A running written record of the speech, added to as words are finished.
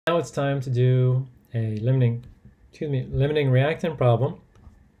Now it's time to do a limiting reactant problem.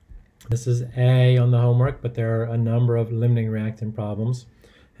 This is A on the homework, but there are a number of limiting reactant problems,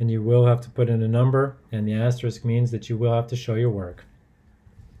 and you will have to put in a number, and the asterisk means that you will have to show your work.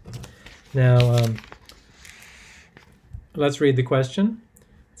 Now, let's read the question.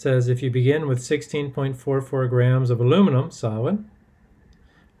 It says, if you begin with 16.44 grams of aluminum solid,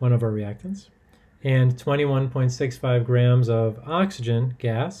 one of our reactants, and 21.65 grams of oxygen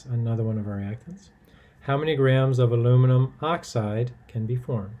gas, another one of our reactants, how many grams of aluminum oxide can be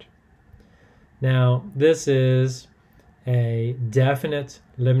formed? Now, this is a definite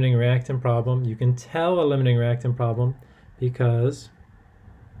limiting reactant problem. You can tell a limiting reactant problem because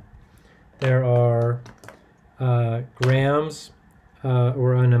there are grams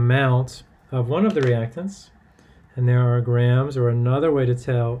or an amount of one of the reactants, and there are grams, or another way to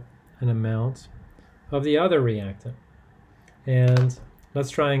tell an amount, of the other reactant. And let's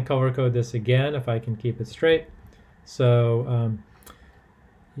try and color code this again if I can keep it straight. So,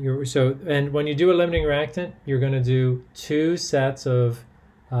 and when you do a limiting reactant, you're going to do two sets of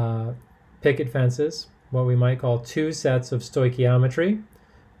picket fences, what we might call two sets of stoichiometry,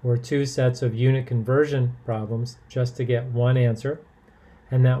 or two sets of unit conversion problems, just to get one answer.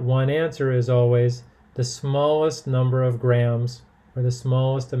 And that one answer is always the smallest number of grams, or the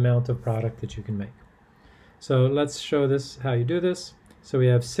smallest amount of product that you can make. So let's show this, how you do this. So we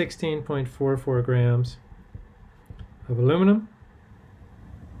have 16.44 grams of aluminum.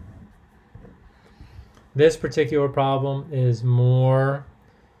 This particular problem is more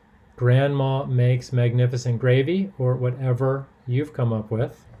grandma makes magnificent gravy, or whatever you've come up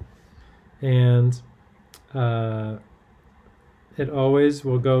with. And it always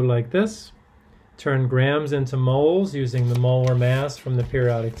will go like this. Turn grams into moles using the molar mass from the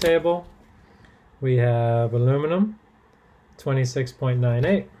periodic table. We have aluminum,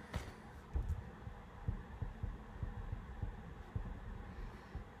 26.98.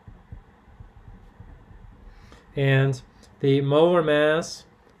 And the molar mass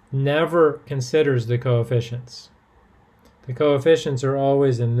never considers the coefficients. The coefficients are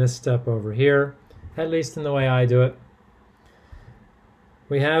always in this step over here, at least in the way I do it.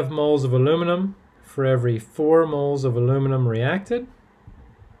 We have moles of aluminum for every 4 moles of aluminum reacted.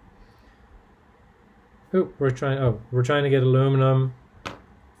 We're trying to get aluminum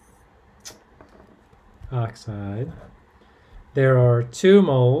oxide. There are 2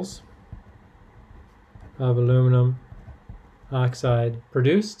 moles of aluminum oxide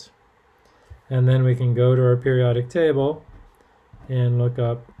produced, and then we can go to our periodic table and look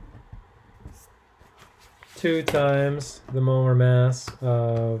up 2 times the molar mass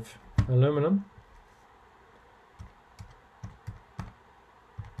of aluminum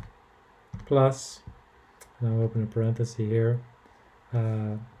plus, and I'll open a parenthesis here,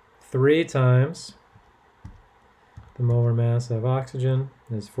 3 times the molar mass of oxygen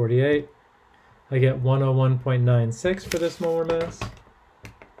is 48. I get 101.96 for this molar mass.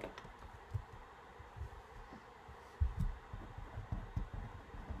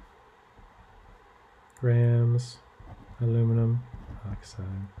 Grams aluminum oxide.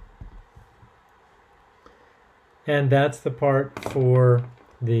 And that's the part for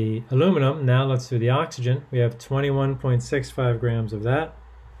the aluminum. Now let's do the oxygen. We have 21.65 grams of that.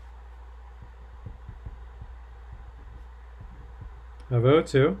 Of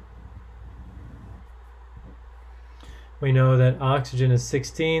O2. We know that oxygen is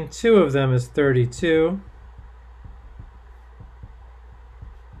 16. 2 of them is 32.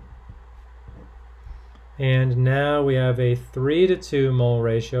 And now we have a 3:2 mole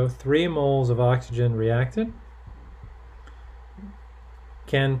ratio. 3 moles of oxygen reacted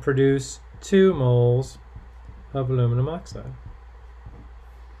can produce 2 moles of aluminum oxide.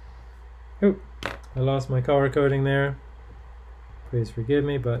 Oh, I lost my color coding there. Please forgive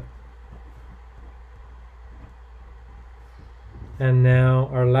me, but... And now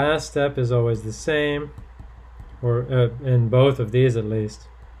our last step is always the same, or in both of these at least.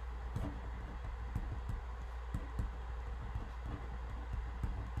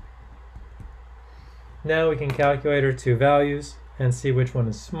 Now we can calculate our 2 values and see which one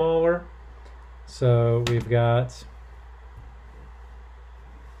is smaller. So we've got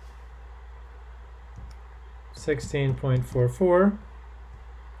 16.44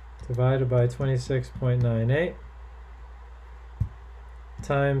 divided by 26.98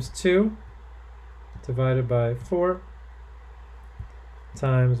 times 2 divided by 4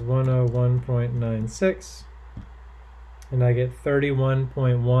 times 101.96, and I get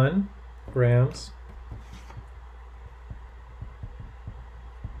 31.1 grams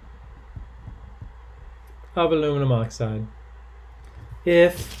of aluminum oxide.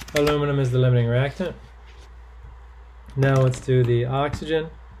 if aluminum is the limiting reactant. Now let's do the oxygen.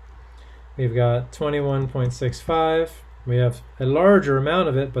 We've got 21.65. We have a larger amount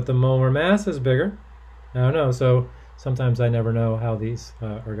of it, but the molar mass is bigger. I don't know, so sometimes I never know how these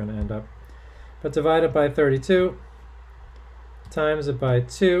are going to end up. But divide it by 32, times it by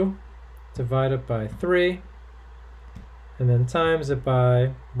 2, divide it by 3, and then times it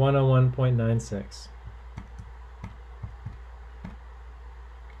by 101.96.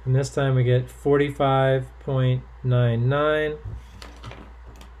 And this time we get 45.99.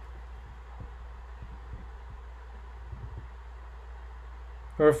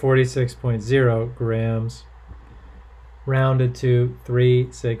 Or 46.0 grams, rounded to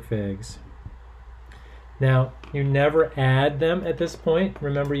 3 sig figs. Now, you never add them at this point.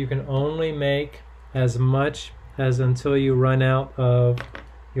 Remember, you can only make as much as until you run out of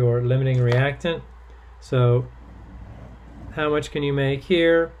your limiting reactant. So, how much can you make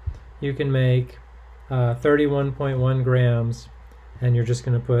here? You can make 31.1 grams, and you're just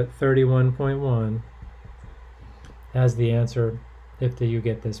going to put 31.1 as the answer if you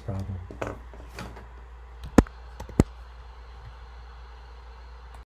get this problem.